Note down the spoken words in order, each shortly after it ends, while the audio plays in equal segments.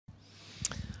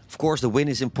course, the win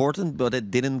is important, but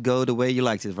it didn't go the way you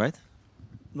liked it, right?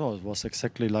 No, it was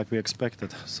exactly like we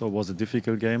expected. So it was a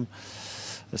difficult game,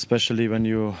 especially when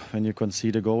you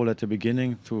concede a goal at the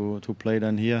beginning. To play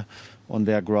then here on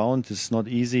their ground is not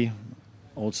easy.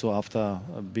 Also after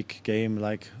a big game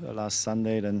like last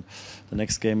Sunday, then the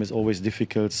next game is always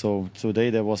difficult. So today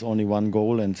there was only one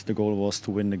goal, and the goal was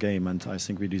to win the game, and I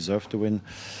think we deserved to win.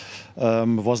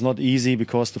 It was not easy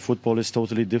because the football is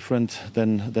totally different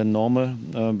than normal.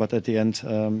 But at the end,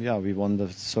 we won the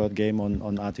third game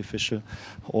on artificial.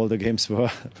 All the games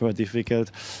were difficult,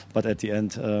 but at the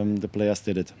end, the players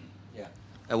did it.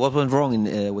 What went wrong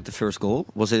with the first goal?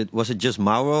 Was it just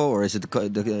Mauro, or is it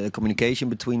the communication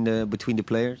between the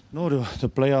players? No, the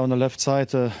player on the left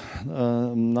side,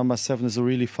 number 7, is a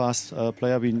really fast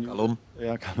player. We knew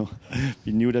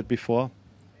that before.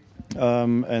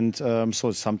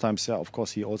 So sometimes, of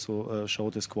course, he also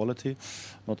showed his quality,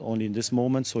 not only in this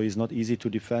moment. So he's not easy to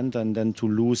defend, and then to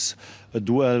lose a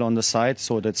duel on the side.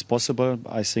 So that's possible.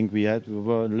 I think we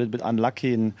were a little bit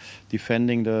unlucky in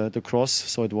defending the cross.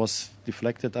 So it was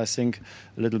deflected, I think,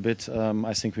 a little bit.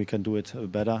 I think we can do it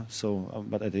better. So,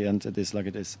 but at the end, it is like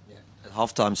it is. Yeah. At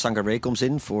halftime, Sangaré comes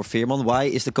in for Veerman. Why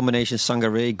is the combination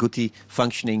Sangaré-Guti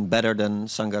functioning better than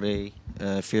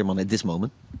Sangaré-Veerman at this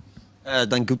moment?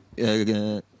 Dan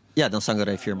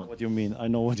Sangaré Veerman. What you mean? I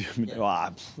know what you mean.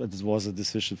 Yeah. It was a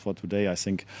decision for today. I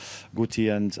think Guti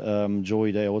and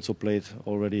Joey, they also played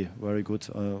already very good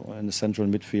in the central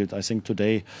midfield. I think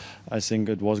today,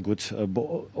 it was good.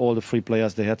 All the 3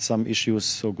 players, they had some issues.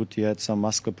 So Guti had some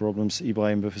muscle problems.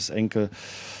 Ibrahim with his ankle.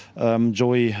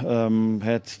 Joey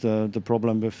had the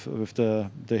problem with the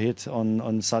hit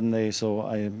on Sunday, so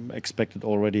I expected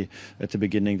already at the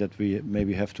beginning that we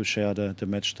maybe have to share the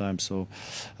match time. So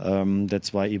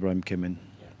that's why Ibrahim came in.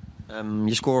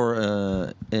 You score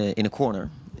in a corner.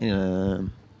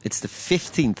 It's the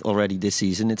 15th already this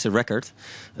season. It's a record,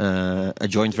 a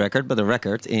joint record, but a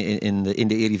record in the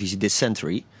Eredivisie this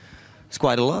century. It's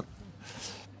quite a lot.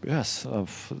 Yes,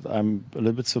 I'm a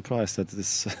little bit surprised at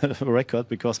this record,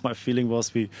 because my feeling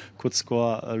was we could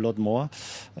score a lot more.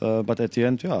 But at the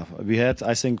end, we had,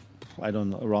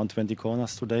 around 20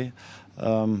 corners today.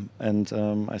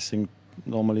 I think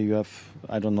normally you have,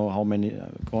 I don't know how many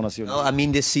corners you have. No, I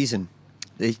mean this season.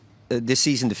 This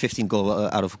season, the 15th goal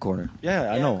out of a corner.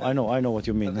 Yeah, I know what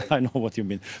you mean. Okay. I know what you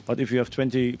mean. But if you have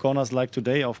 20 corners like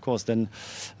today, of course, then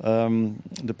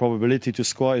the probability to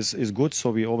score is good. So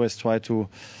we always try to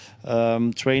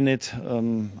train it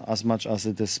as much as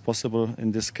it is possible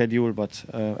in this schedule. But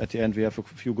at the end, we have a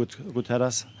few good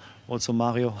headers. Also,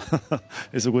 Mario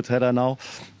is a good header now.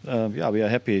 We are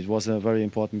happy. It was a very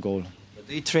important goal. But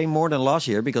do you train more than last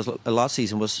year? Because last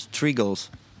season was 3 goals.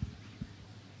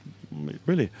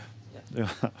 Really? Yeah.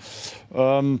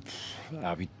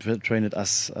 We train it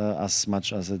as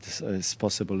much as it is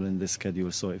possible in this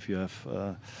schedule. So if you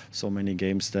have so many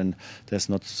games, then there's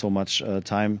not so much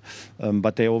time.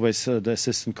 But they always, the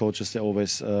assistant coaches, they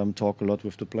always talk a lot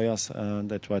with the players.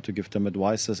 They try to give them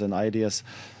advices and ideas,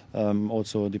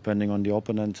 also depending on the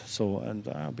opponent. So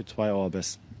we try our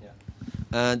best.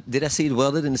 Did I see it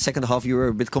well that in the second half you were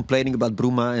a bit complaining about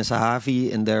Bruma and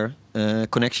Sahavi and their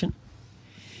connection?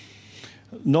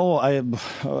 No,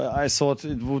 I thought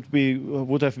it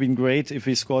would have been great if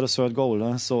we scored a third goal.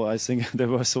 Huh? So I think there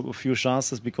were a few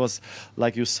chances, because,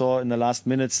 like you saw in the last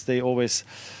minutes, they always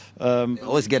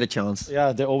get a chance.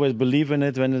 Yeah, they always believe in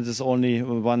it when it is only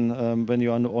one, when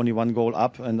you are only 1 goal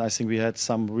up. And I think we had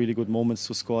some really good moments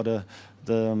to score the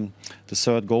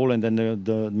third goal, and then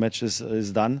the match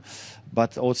is done.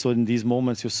 But also in these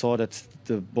moments, you saw that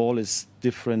the ball is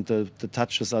different, the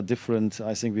touches are different.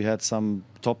 I think we had some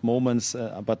top moments,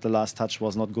 but the last touch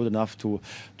was not good enough to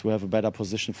have a better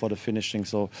position for the finishing.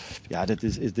 So, it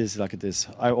is like it is.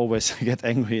 I always get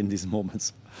angry in these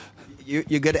moments.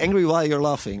 You get angry while you're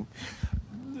laughing?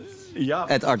 Yeah.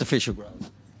 At artificial ground?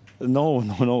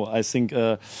 No. I think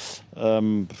it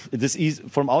is easy.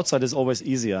 From outside, it's always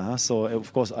easier. Huh? So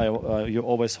of course, you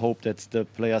always hope that the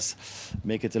players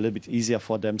make it a little bit easier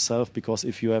for themselves, because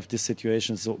if you have this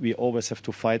situation, so we always have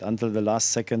to fight until the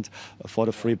last second for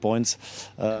the 3 points.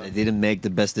 They didn't make the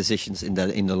best decisions in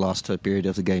the last period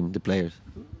of the game, the players.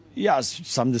 Yeah,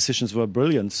 some decisions were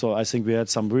brilliant. So I think we had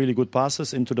some really good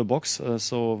passes into the box.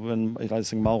 So when I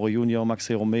think Mauro Junior,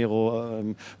 Maxi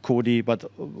Romero, Cody, but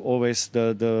always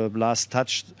the last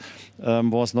touch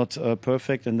was not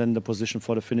perfect, and then the position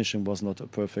for the finishing was not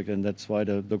perfect, and that's why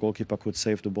the goalkeeper could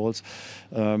save the balls.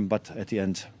 But at the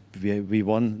end, we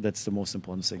won. That's the most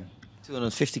important thing.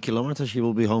 250 kilometers. You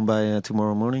will be home by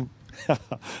tomorrow morning.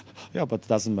 Yeah, but it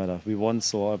doesn't matter. We won,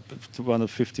 so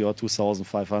 250 or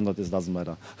 2,500, it doesn't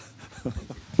matter.